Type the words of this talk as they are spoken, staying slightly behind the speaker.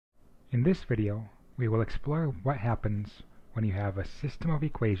In this video, we will explore what happens when you have a system of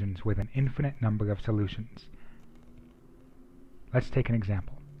equations with an infinite number of solutions. Let's take an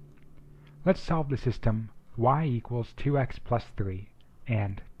example. Let's solve the system y equals 2x plus 3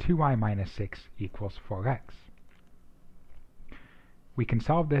 and 2y minus 6 equals 4x. We can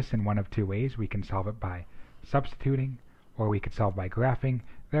solve this in one of two ways. We can solve it by substituting, or we could solve by graphing.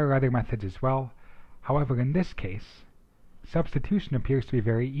 There are other methods as well. However, in this case, substitution appears to be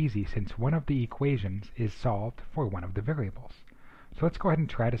very easy since one of the equations is solved for one of the variables. So let's go ahead and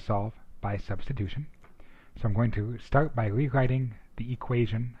try to solve by substitution. So I'm going to start by rewriting the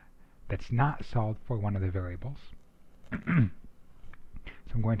equation that's not solved for one of the variables.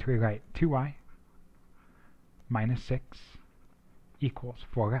 So I'm going to rewrite 2y minus 6 equals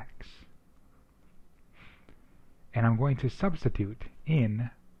 4x. And I'm going to substitute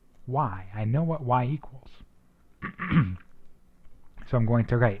in y. I know what y equals. So I'm going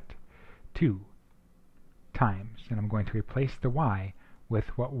to write 2 times, and I'm going to replace the y with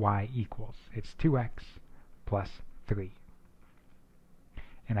what y equals. It's 2x plus 3.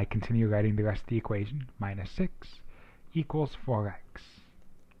 And I continue writing the rest of the equation. Minus 6 equals 4x.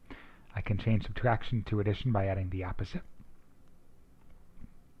 I can change subtraction to addition by adding the opposite.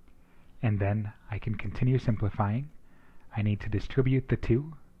 And then I can continue simplifying. I need to distribute the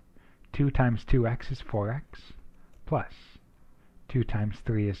 2. 2 times 2x is 4x, plus 2 times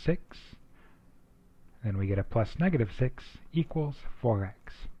 3 is 6. Then we get a plus negative 6 equals 4x.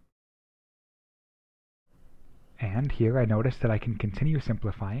 And here I notice that I can continue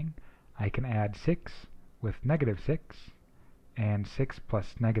simplifying. I can add 6 with negative 6, and 6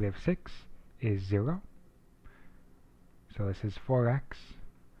 plus negative 6 is 0. So this is 4x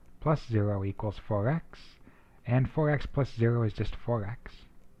plus 0 equals 4x, and 4x plus 0 is just 4x.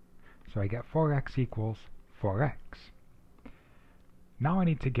 So I get 4x equals 4x. Now I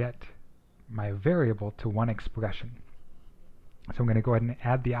need to get my variable to one expression. So I'm going to go ahead and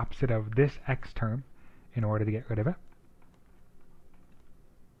add the opposite of this x term in order to get rid of it.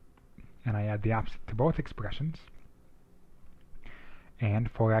 And I add the opposite to both expressions.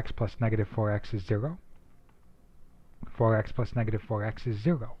 And 4x plus negative 4x is 0. 4x plus negative 4x is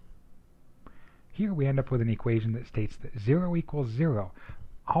 0. Here we end up with an equation that states that 0 equals 0.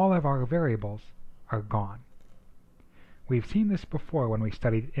 All of our variables are gone. We've seen this before when we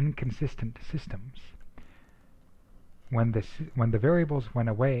studied inconsistent systems. When the variables went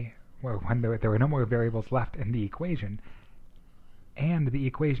away, or when there were no more variables left in the equation, and the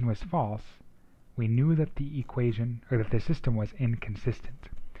equation was false, we knew that the equation, or that the system was inconsistent.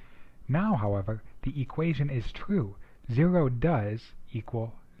 Now, however, the equation is true. 0 does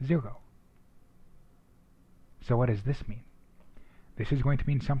equal 0. So what does this mean? This is going to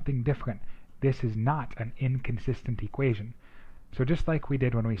mean something different. This is not an inconsistent equation. So just like we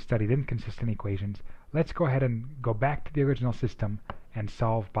did when we studied inconsistent equations, let's go ahead and go back to the original system and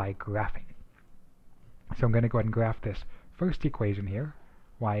solve by graphing. So I'm going to go ahead and graph this first equation here,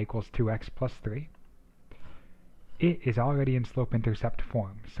 y equals 2x plus 3. It is already in slope-intercept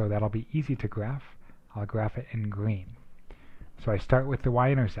form, so that'll be easy to graph. I'll graph it in green. So I start with the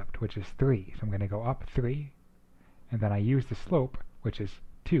y-intercept, which is 3. So I'm going to go up 3, and then I use the slope, which is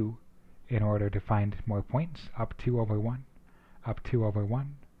 2, in order to find more points. Up 2 over 1, up 2 over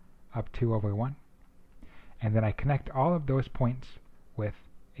 1, up 2 over 1. And then I connect all of those points with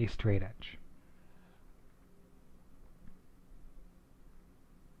a straight edge.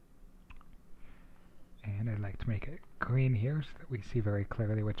 And I'd like to make it green here so that we see very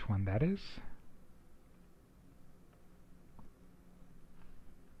clearly which one that is.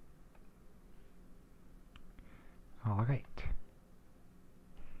 All right.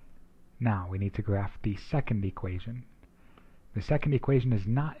 Now we need to graph the second equation. The second equation is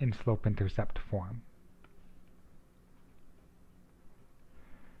not in slope-intercept form.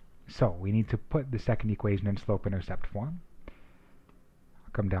 So we need to put the second equation in slope-intercept form.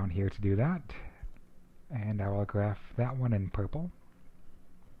 I'll come down here to do that, and I will graph that one in purple.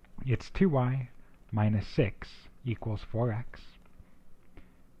 It's 2y minus 6 equals 4x.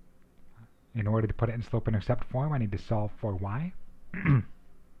 In order to put it in slope-intercept form, I need to solve for y.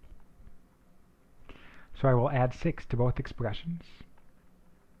 So I will add 6 to both expressions.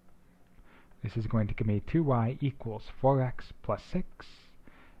 This is going to give me 2y equals 4x plus 6.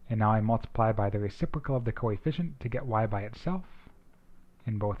 And now I multiply by the reciprocal of the coefficient to get y by itself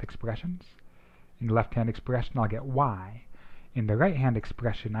in both expressions. In the left-hand expression, I'll get y. In the right-hand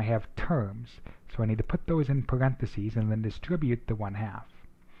expression, I have terms, so I need to put those in parentheses and then distribute the 1/2.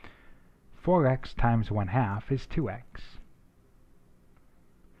 4x times 1/2 is 2x.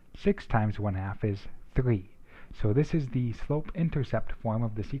 6 times 1/2 is 3. So this is the slope-intercept form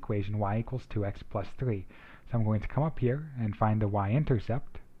of this equation, y equals 2x plus 3. So I'm going to come up here and find the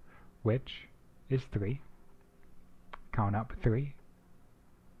y-intercept, which is 3. Count up 3.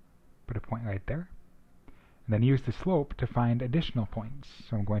 Put a point right there. And then use the slope to find additional points.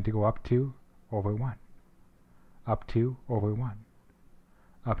 So I'm going to go up 2 over 1. Up 2 over 1.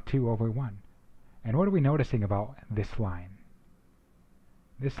 Up 2 over 1. And what are we noticing about this line?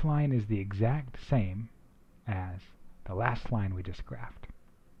 This line is the exact same as the last line we just graphed,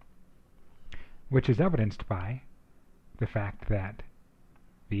 which is evidenced by the fact that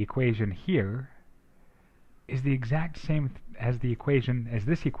the equation here is the exact same as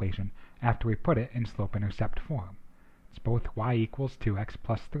this equation after we put it in slope-intercept form. It's both y equals 2x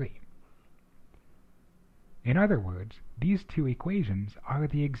plus 3. In other words, these two equations are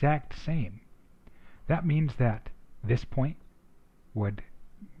the exact same. That means that this point would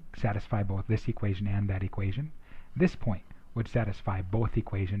satisfy both this equation and that equation. This point would satisfy both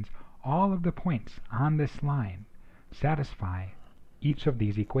equations. All of the points on this line satisfy each of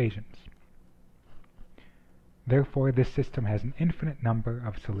these equations. Therefore, this system has an infinite number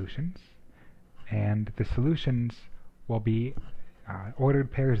of solutions, and the solutions will be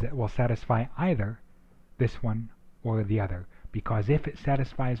ordered pairs that will satisfy either this one or the other, because if it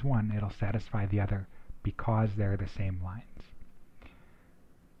satisfies one, it'll satisfy the other because they're the same lines.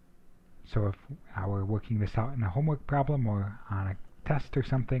 So if I were working this out in a homework problem or on a test or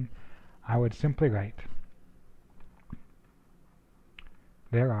something, I would simply write,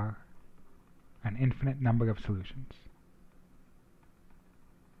 there are an infinite number of solutions.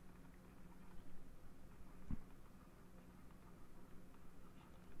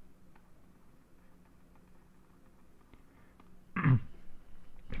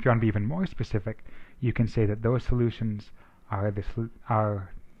 If you want to be even more specific, you can say that those solutions are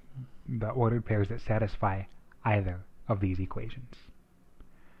the ordered pairs that satisfy either of these equations.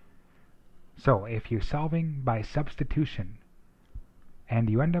 So if you're solving by substitution and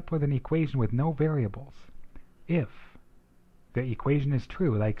you end up with an equation with no variables, if the equation is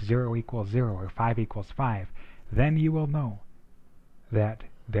true, like 0 equals 0 or 5 equals 5, then you will know that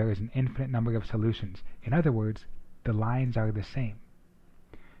there is an infinite number of solutions. In other words, the lines are the same.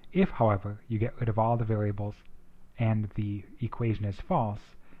 If, however, you get rid of all the variables and the equation is false,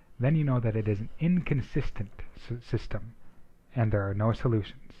 then you know that it is an inconsistent system and there are no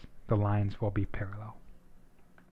solutions. The lines will be parallel.